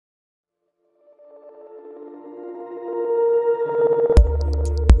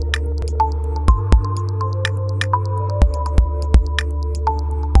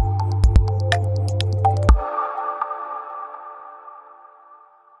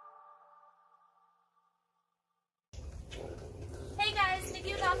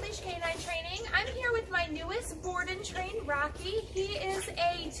Leash Canine Training. I'm here with my newest board and train, Rocky. He is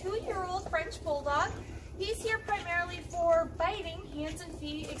a 2-year-old French Bulldog. He's here primarily for biting, hands and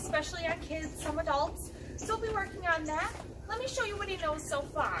feet, especially on kids, some adults. So we'll be working on that. Let me show you what he knows so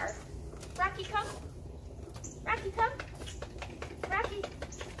far. Rocky, come. Rocky, come. Rocky,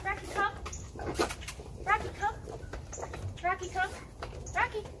 Rocky, come. Rocky, come. Rocky, come.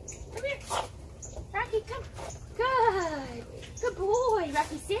 Rocky, come here. Rocky, come. Good. Good boy.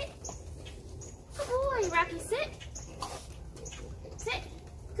 Rocky, sit. Good boy. Rocky, sit. Sit.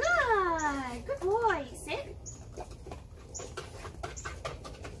 Good. Good boy. Sit.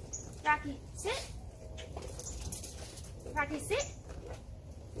 Rocky, sit. Rocky, sit.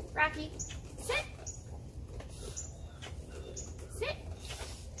 Rocky, sit. Sit.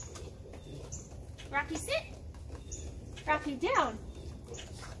 Rocky, sit. Rocky, down.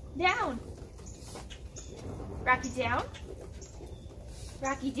 Down. Rocky, down.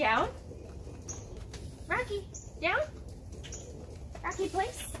 Rocky, down. Rocky, down. Rocky,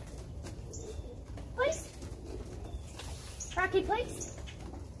 place. Place. Rocky, place.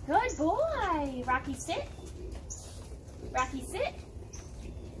 Good boy. Rocky, sit. Rocky, sit.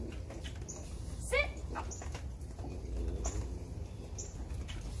 Sit.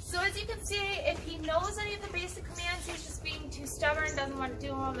 So as you can see, if he knows any of the basic commands, he's just being too stubborn, doesn't want to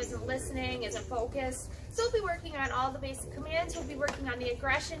do them, isn't listening, isn't focused. So we'll be working on all the basic commands. We'll be working on the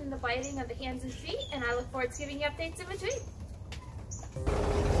aggression and the biting of the hands and feet, and I look forward to giving you updates in between.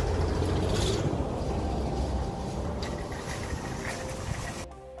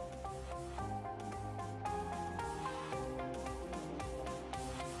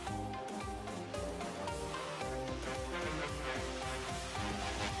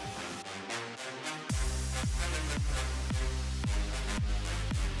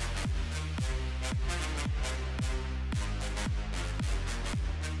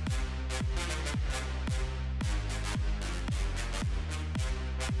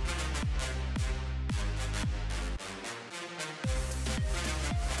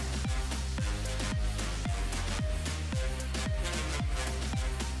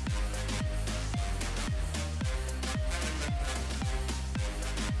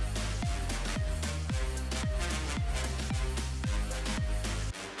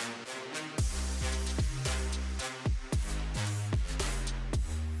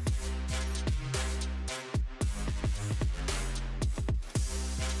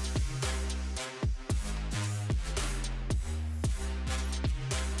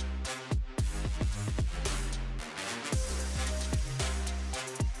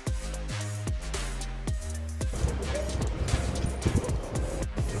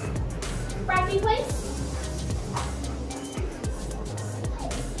 Rocky, place.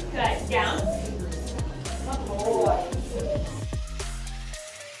 Good. Down. Good boy.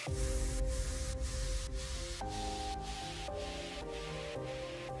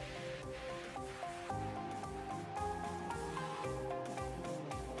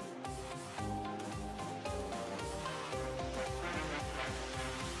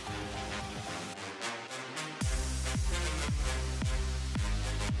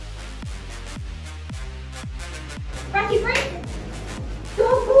 Rocky, break.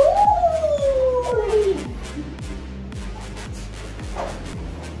 Good boy.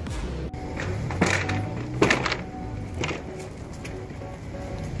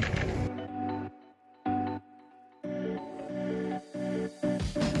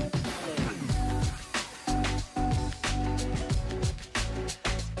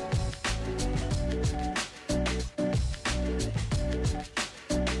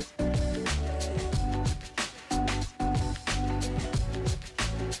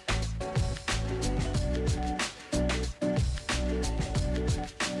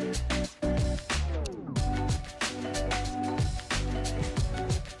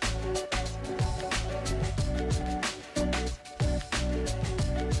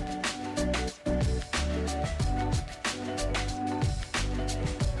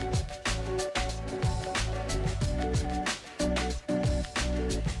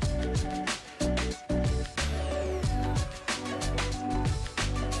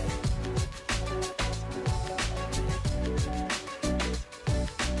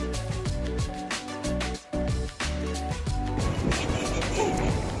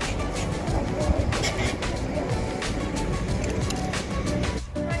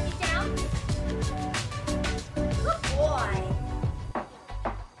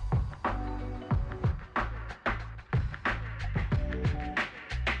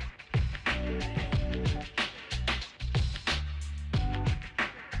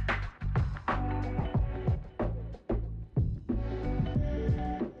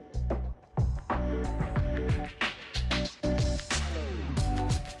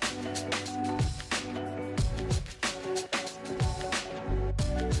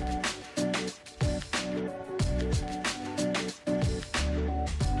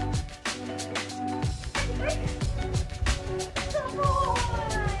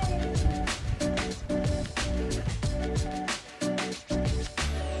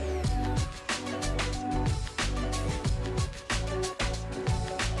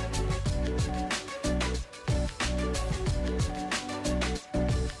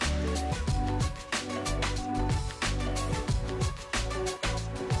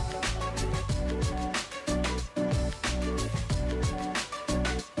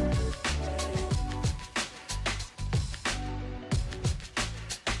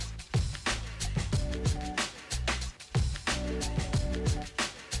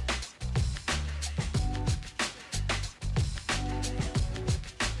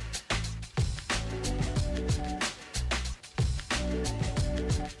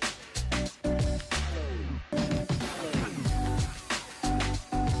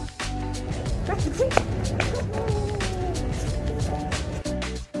 Rocky, quick.